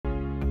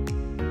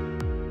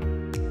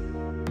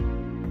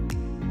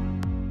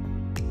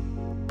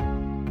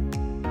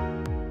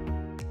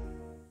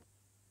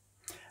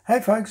Hey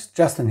folks,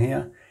 Justin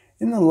here.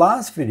 In the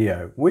last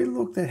video, we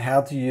looked at how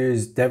to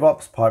use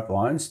DevOps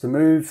pipelines to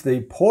move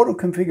the portal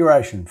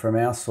configuration from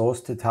our source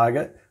to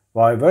target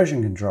via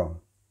version control.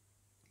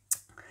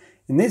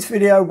 In this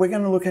video, we're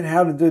going to look at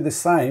how to do the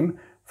same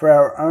for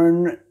our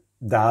own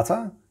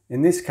data,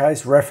 in this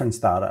case reference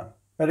data,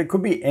 but it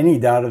could be any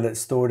data that's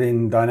stored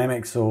in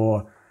Dynamics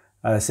or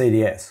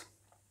CDS.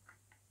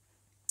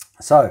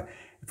 So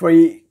if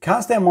we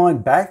cast our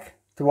mind back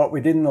to what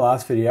we did in the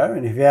last video,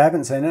 and if you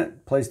haven't seen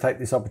it, please take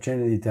this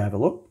opportunity to have a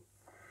look.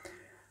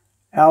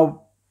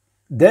 Our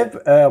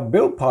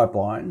build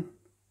pipeline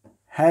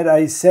had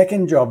a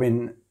second job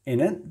in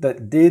it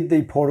that did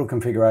the portal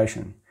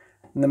configuration.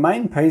 And the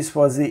main piece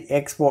was the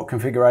export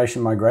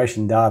configuration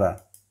migration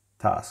data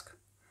task.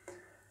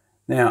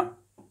 Now,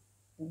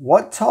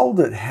 what told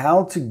it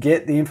how to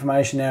get the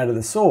information out of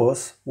the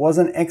source was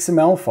an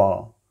XML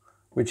file,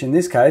 which in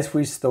this case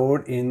we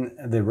stored in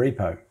the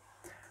repo.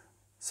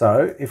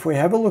 So if we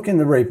have a look in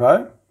the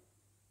repo,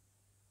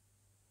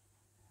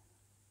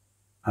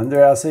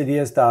 under our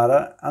CDS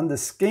data, under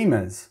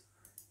schemas,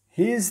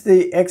 here's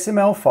the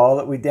XML file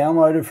that we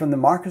downloaded from the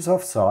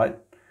Microsoft site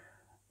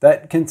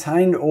that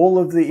contained all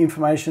of the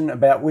information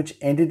about which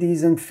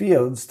entities and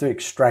fields to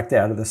extract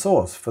out of the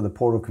source for the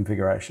portal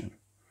configuration.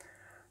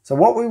 So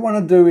what we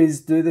want to do is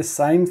do the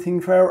same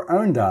thing for our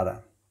own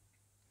data.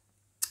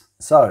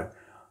 So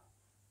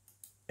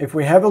if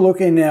we have a look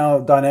in our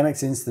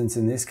Dynamics instance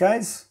in this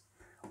case,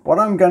 what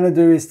I'm going to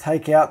do is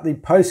take out the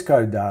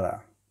postcode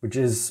data, which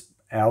is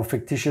our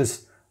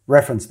fictitious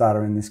reference data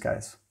in this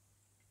case.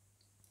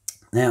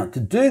 Now, to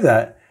do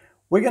that,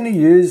 we're going to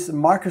use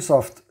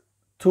Microsoft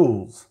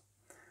tools.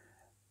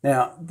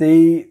 Now,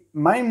 the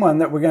main one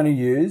that we're going to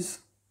use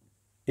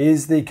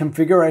is the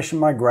configuration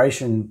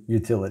migration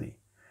utility.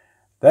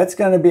 That's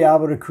going to be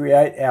able to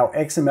create our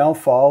XML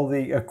file,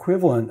 the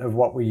equivalent of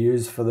what we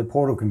use for the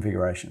portal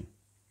configuration.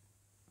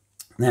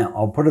 Now,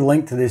 I'll put a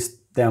link to this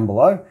down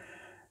below.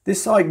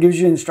 This site gives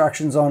you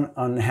instructions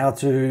on how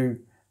to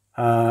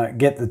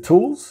get the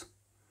tools.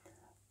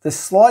 The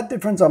slight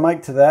difference I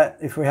make to that,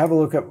 if we have a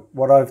look at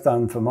what I've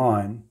done for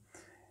mine,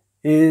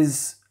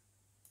 is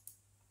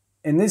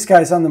in this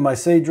case under my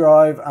C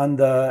drive,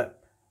 under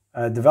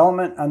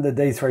development, under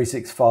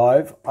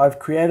D365, I've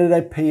created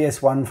a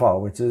PS1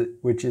 file,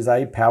 which is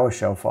a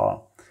PowerShell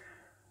file.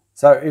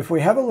 So if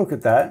we have a look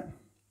at that,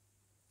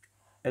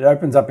 it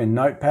opens up in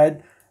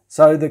Notepad.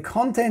 So the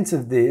contents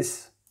of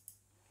this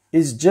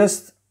is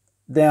just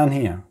down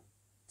here.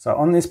 So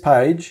on this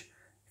page,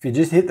 if you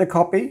just hit the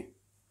copy,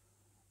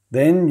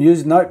 then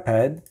use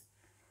Notepad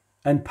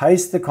and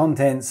paste the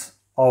contents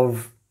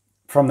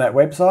from that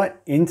website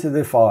into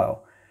the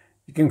file.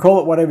 You can call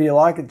it whatever you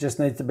like, it just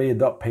needs to be a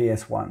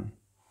 .ps1.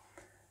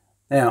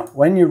 Now,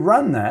 when you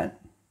run that,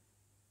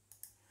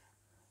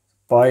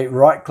 by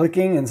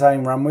right-clicking and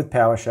saying run with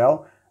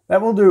PowerShell,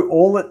 that will do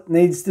all it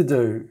needs to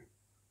do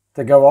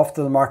to go off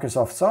to the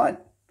Microsoft site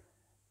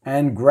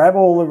and grab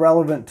all the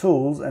relevant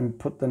tools and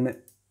put them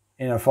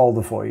in a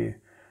folder for you.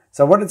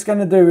 So what it's going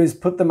to do is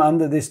put them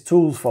under this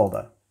tools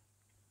folder.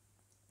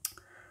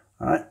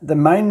 All right. The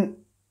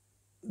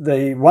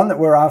one that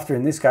we're after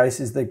in this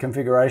case is the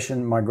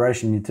configuration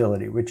migration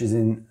utility, which is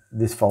in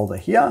this folder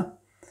here.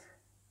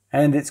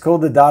 And it's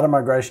called the data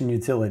migration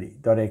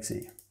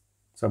utility.exe.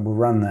 So we'll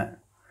run that.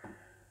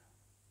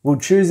 We'll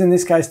choose in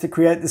this case to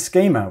create the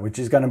schema, which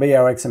is going to be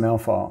our XML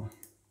file.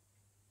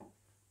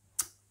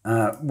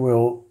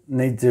 We'll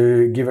need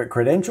to give it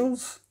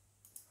credentials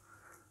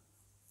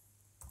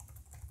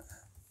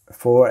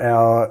for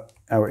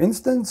our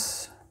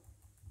instance.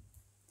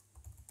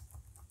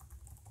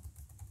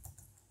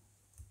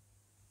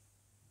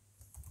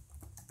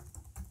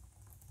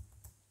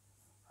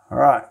 All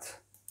right,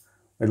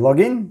 we log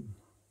in.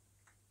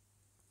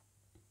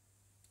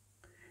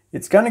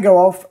 It's going to go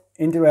off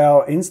into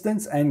our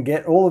instance and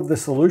get all of the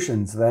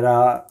solutions that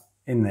are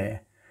in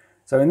there.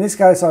 So in this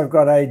case, I've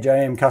got a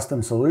JM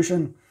custom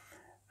solution,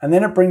 and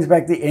then it brings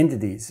back the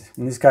entities.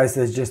 In this case,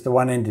 there's just the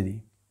one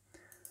entity.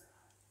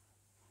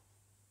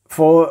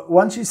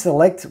 Once you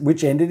select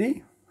which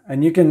entity,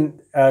 and you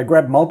can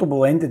grab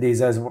multiple entities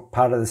as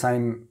part of the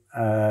same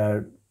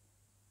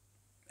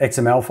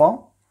XML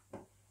file.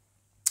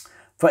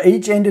 For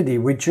each entity,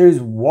 we choose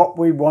what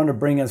we want to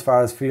bring as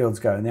far as fields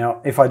go.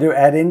 Now, if I do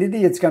add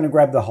entity, it's going to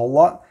grab the whole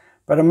lot,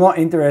 but I'm not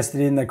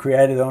interested in the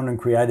created on and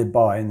created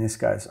by in this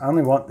case. I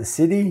only want the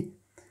city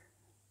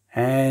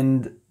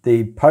and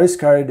the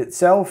postcode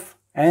itself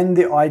and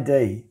the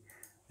ID.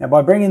 Now,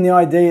 by bringing the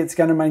ID, it's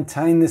going to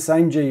maintain the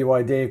same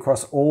GUID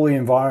across all the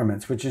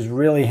environments, which is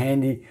really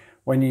handy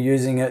when you're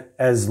using it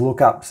as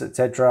lookups,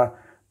 etc.,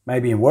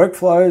 maybe in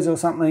workflows or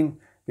something,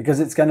 because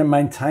it's going to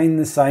maintain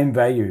the same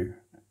value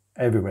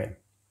everywhere.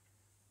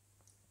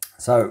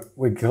 So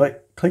we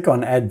click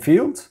on Add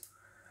Fields.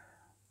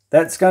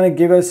 That's going to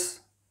give us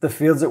the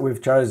fields that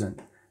we've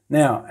chosen.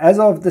 Now, as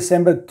of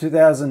December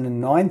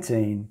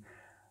 2019,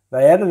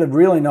 they added a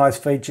really nice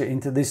feature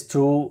into this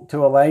tool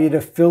to allow you to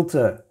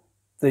filter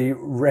the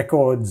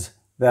records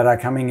that are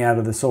coming out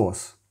of the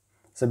source.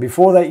 So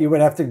before that, you would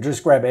have to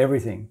just grab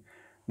everything.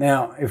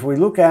 Now, if we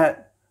look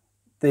at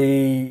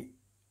the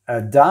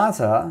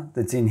data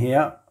that's in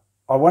here,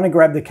 I want to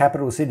grab the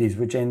capital cities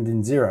which end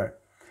in 0.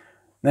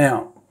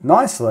 Now,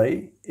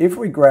 nicely, if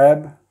we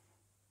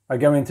I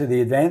go into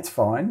the advanced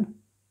find,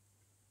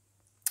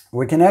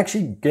 we can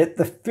actually get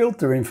the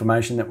filter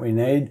information that we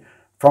need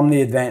from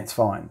the advanced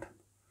find.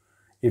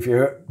 If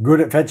you're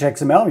good at fetch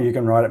XML, you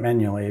can write it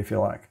manually if you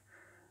like.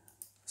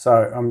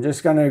 So I'm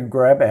just going to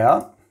grab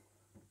out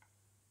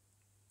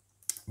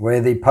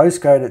where the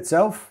postcode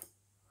itself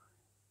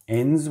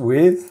ends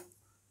with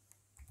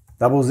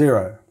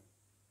 00.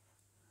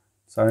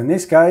 So in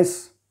this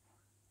case,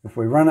 if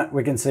we run it,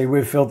 we can see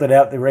we've filtered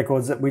out the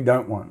records that we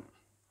don't want.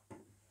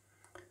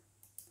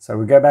 So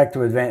we go back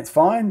to advanced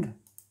find.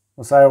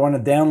 We'll say I want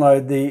to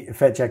download the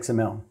fetch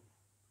XML.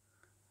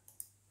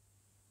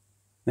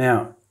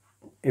 Now,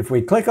 if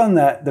we click on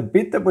that, the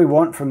bit that we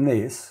want from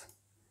this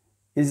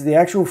is the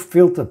actual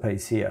filter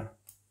piece here.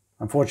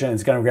 Unfortunately,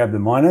 it's going to grab the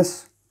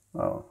minus.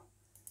 Well,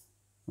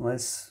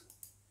 unless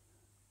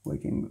we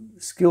can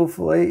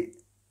skillfully,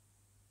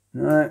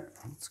 no,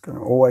 it's going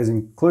to always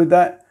include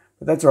that,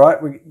 but that's all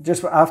right. We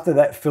just after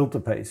that filter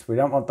piece, we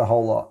don't want the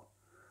whole lot.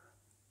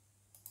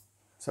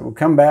 So we'll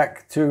come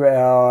back to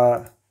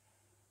our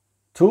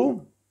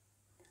tool.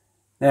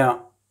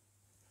 Now,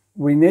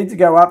 we need to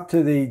go up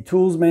to the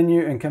tools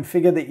menu and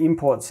configure the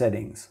import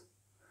settings.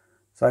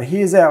 So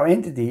here's our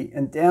entity,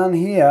 and down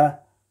here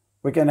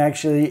we can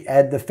actually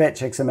add the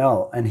fetch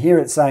XML, and here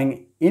it's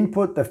saying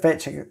input the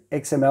fetch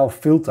XML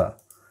filter.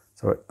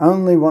 So it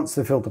only wants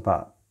the filter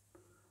part.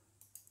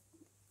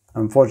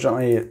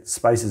 Unfortunately, it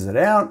spaces it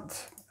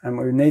out, and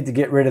we need to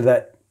get rid of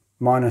that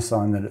minus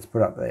sign that it's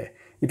put up there.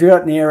 If you've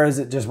got any errors,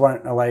 it just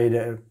won't allow you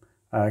to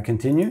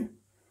continue.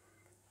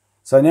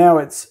 So now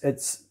it's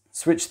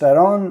switched that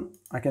on.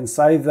 I can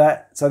save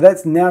that. So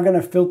that's now going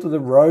to filter the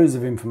rows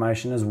of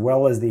information as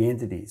well as the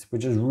entities,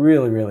 which is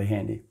really, really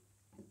handy.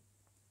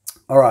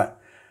 All right.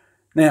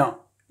 Now,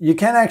 you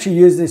can actually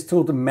use this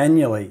tool to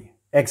manually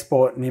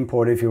export and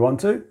import if you want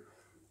to.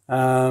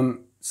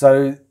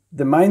 So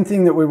the main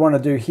thing that we want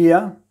to do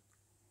here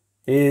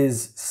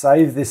is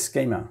save this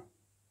schema.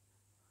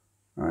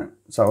 All right.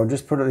 So I'll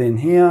just put it in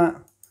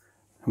here,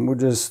 and we'll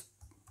just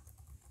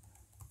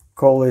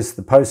call this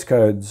the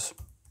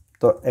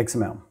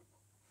postcodes.xml.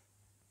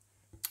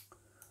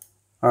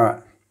 All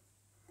right,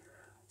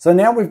 so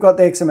now we've got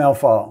the XML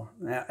file.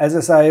 Now, as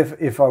I say,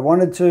 if I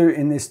wanted to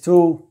in this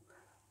tool,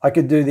 I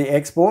could do the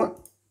export,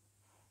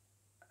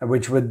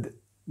 which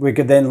we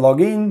could then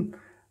log in,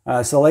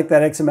 select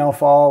that XML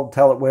file,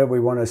 tell it where we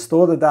want to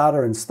store the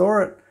data and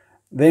store it.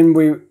 Then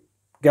we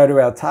go to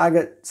our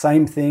target,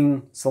 same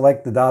thing,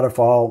 select the data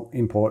file,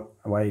 import,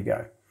 away you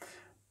go.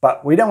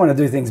 But we don't want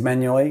to do things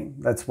manually.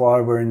 That's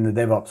why we're in the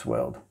DevOps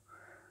world.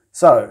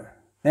 So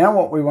now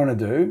what we want to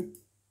do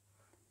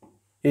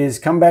is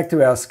come back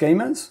to our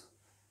schemas,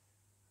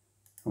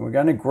 and we're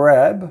going to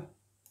grab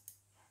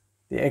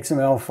the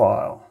XML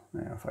file.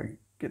 Now, if I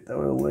get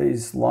all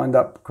these lined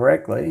up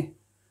correctly,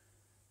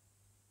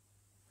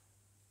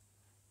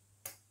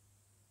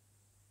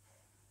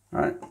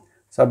 all right.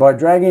 So by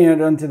dragging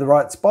it onto the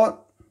right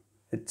spot,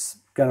 it's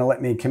going to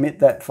let me commit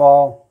that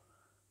file,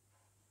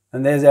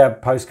 and there's our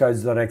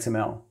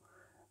postcodes.xml.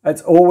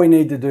 That's all we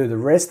need to do. The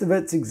rest of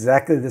it's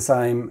exactly the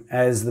same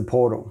as the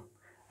portal.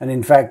 And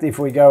in fact, if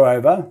we go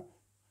over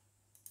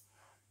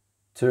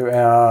to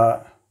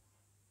our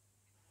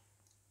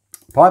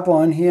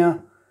pipeline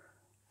here,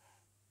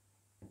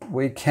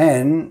 we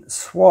can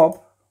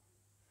swap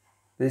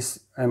this,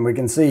 and we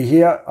can see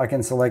here, I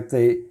can select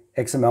the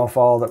XML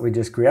file that we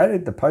just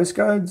created, the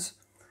postcodes,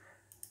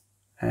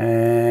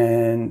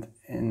 and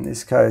in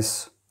this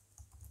case,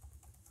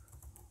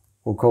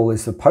 we'll call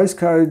this the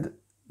postcode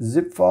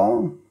zip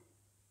file.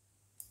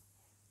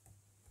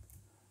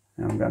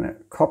 And I'm going to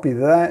copy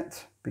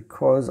that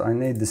because I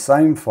need the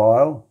same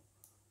file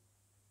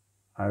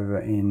over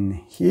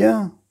in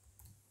here,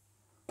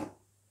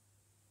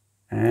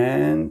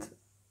 and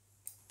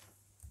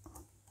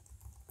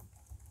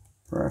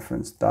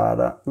reference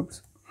data,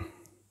 oops,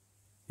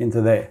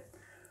 into there.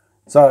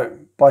 So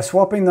by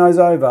swapping those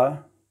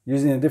over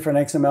using a different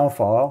XML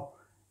file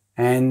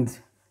and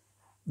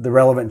the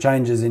relevant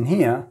changes in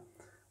here,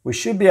 we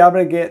should be able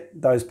to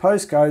get those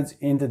postcodes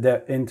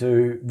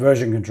into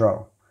version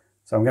control.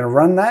 So I'm going to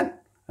run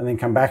that and then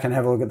come back and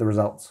have a look at the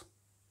results.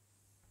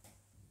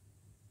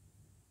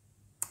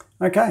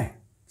 Okay,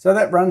 so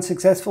that runs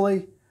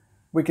successfully.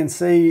 We can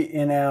see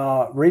in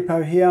our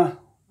repo here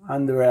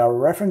under our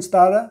reference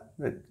data,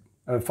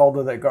 a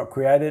folder that got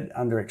created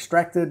under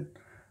extracted,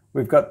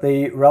 we've got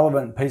the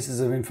relevant pieces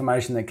of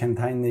information that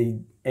contain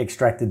the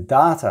extracted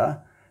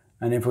data.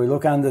 And if we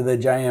look under the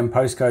JM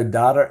postcode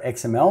data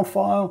XML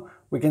file,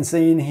 we can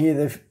see in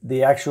here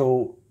the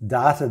actual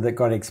data that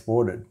got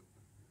exported.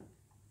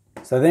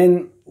 So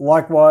then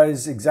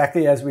likewise,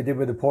 exactly as we did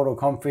with the portal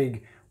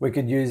config, we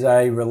could use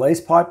a release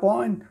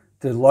pipeline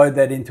to load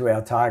that into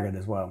our target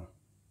as well.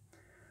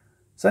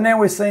 So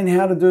now we've seen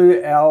how to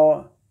do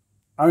our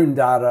own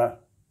data,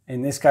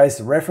 in this case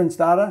the reference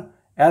data,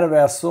 out of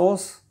our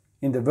source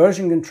into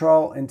version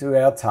control into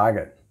our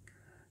target.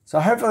 So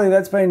hopefully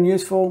that's been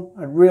useful.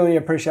 I'd really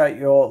appreciate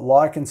your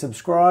like and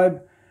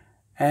subscribe,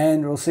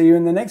 and we'll see you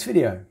in the next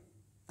video.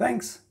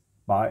 Thanks.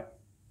 Bye.